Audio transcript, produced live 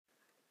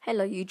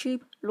Hello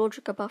YouTube,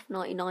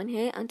 LogicAbuff99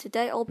 here, and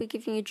today I'll be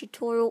giving you a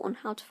tutorial on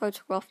how to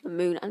photograph the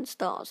moon and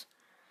stars.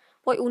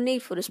 What you'll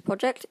need for this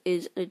project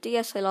is a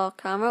DSLR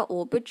camera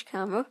or bridge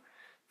camera.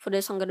 For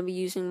this I'm going to be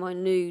using my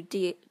new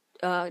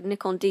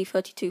Nikon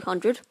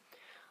D3200.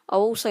 I'll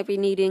also be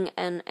needing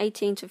an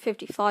 18 to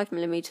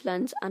 55mm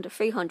lens and a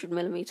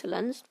 300mm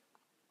lens.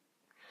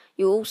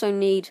 You'll also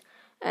need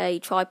a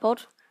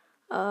tripod,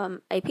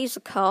 a piece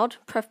of card,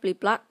 preferably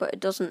black but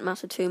it doesn't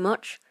matter too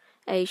much,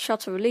 a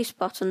shutter release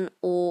button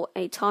or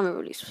a timer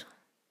release.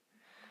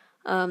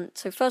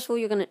 So first of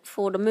all,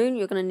 for the moon,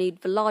 you're going to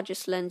need the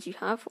largest lens you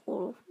have,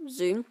 or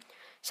zoom.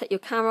 Set your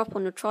camera up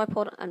on the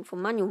tripod, and for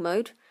manual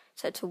mode,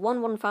 set to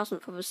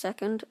 1/1000th of a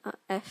second at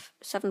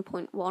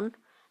f7.1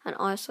 and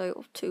ISO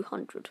of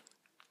 200.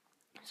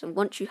 So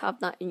once you have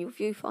that in your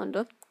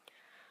viewfinder,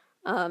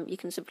 you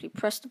can simply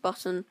press the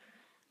button,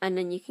 and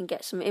then you can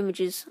get some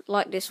images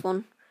like this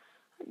one,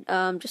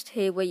 just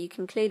here where you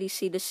can clearly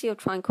see the Sea of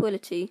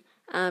Tranquility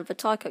and the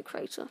Tycho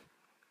crater.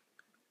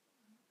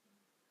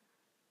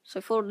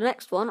 So for the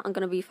next one, I'm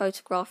going to be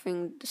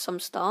photographing some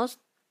stars.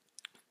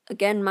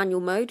 Again,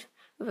 manual mode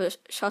with a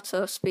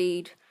shutter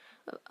speed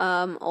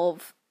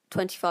of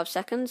 25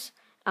 seconds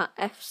at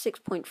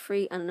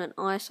f6.3 and an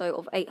ISO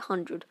of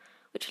 800,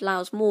 which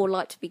allows more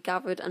light to be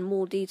gathered and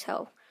more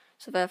detail,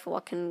 so therefore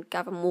I can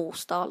gather more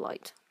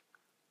starlight.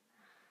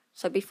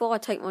 So before I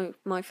take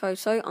my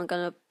photo, I'm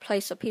going to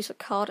place a piece of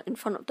card in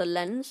front of the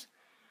lens.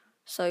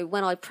 So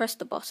when I press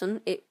the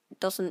button,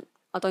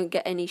 I don't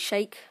get any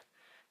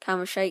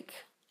camera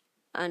shake,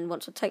 and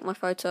once I take my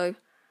photo,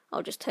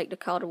 I'll just take the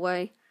card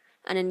away.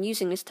 And then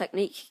using this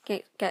technique,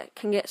 you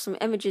can get some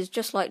images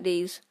just like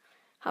these,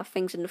 have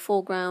things in the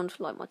foreground,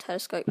 like my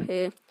telescope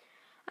here,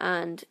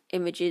 and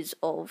images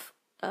of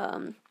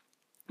the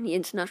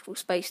International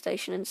Space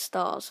Station and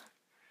stars.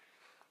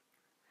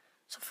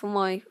 So for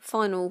my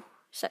final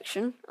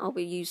section, I'll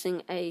be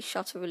using a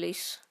shutter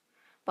release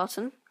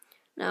button.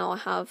 Now I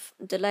have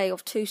a delay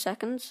of 2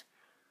 seconds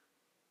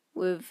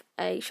with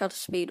a shutter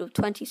speed of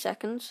 20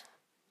 seconds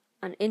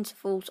and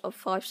intervals of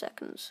 5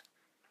 seconds.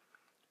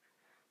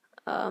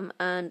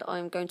 And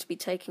I'm going to be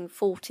taking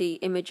 40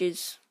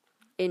 images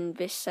in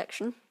this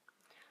section,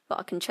 but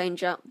I can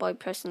change that by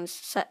pressing the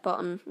set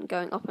button and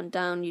going up and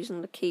down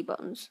using the key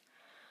buttons.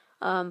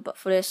 But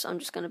for this I'm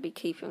just going to be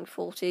keeping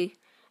 40,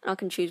 and I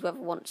can choose whether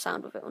I want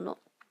sound with it or not.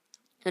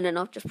 And then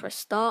I'll just press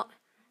start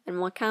and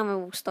my camera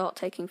will start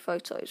taking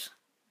photos.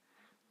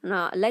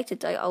 Now at a later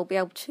date I'll be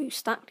able to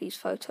stack these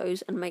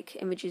photos and make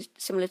images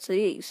similar to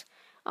these.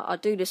 I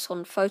do this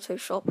on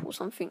Photoshop or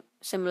something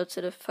similar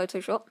to the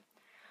Photoshop,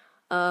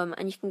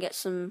 and you can get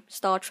some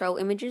star trail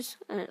images,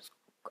 and it's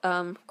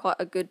quite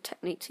a good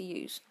technique to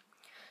use.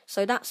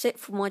 So that's it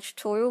for my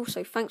tutorial,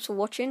 so thanks for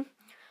watching.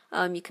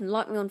 You can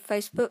like me on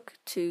Facebook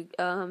to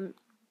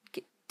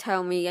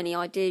tell me any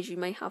ideas you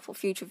may have for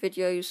future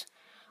videos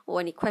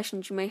or any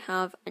questions you may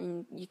have,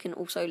 and you can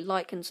also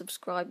like and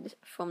subscribe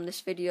from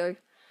this video.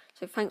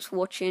 So thanks for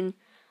watching,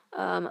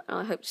 and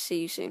I hope to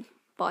see you soon.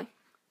 Bye.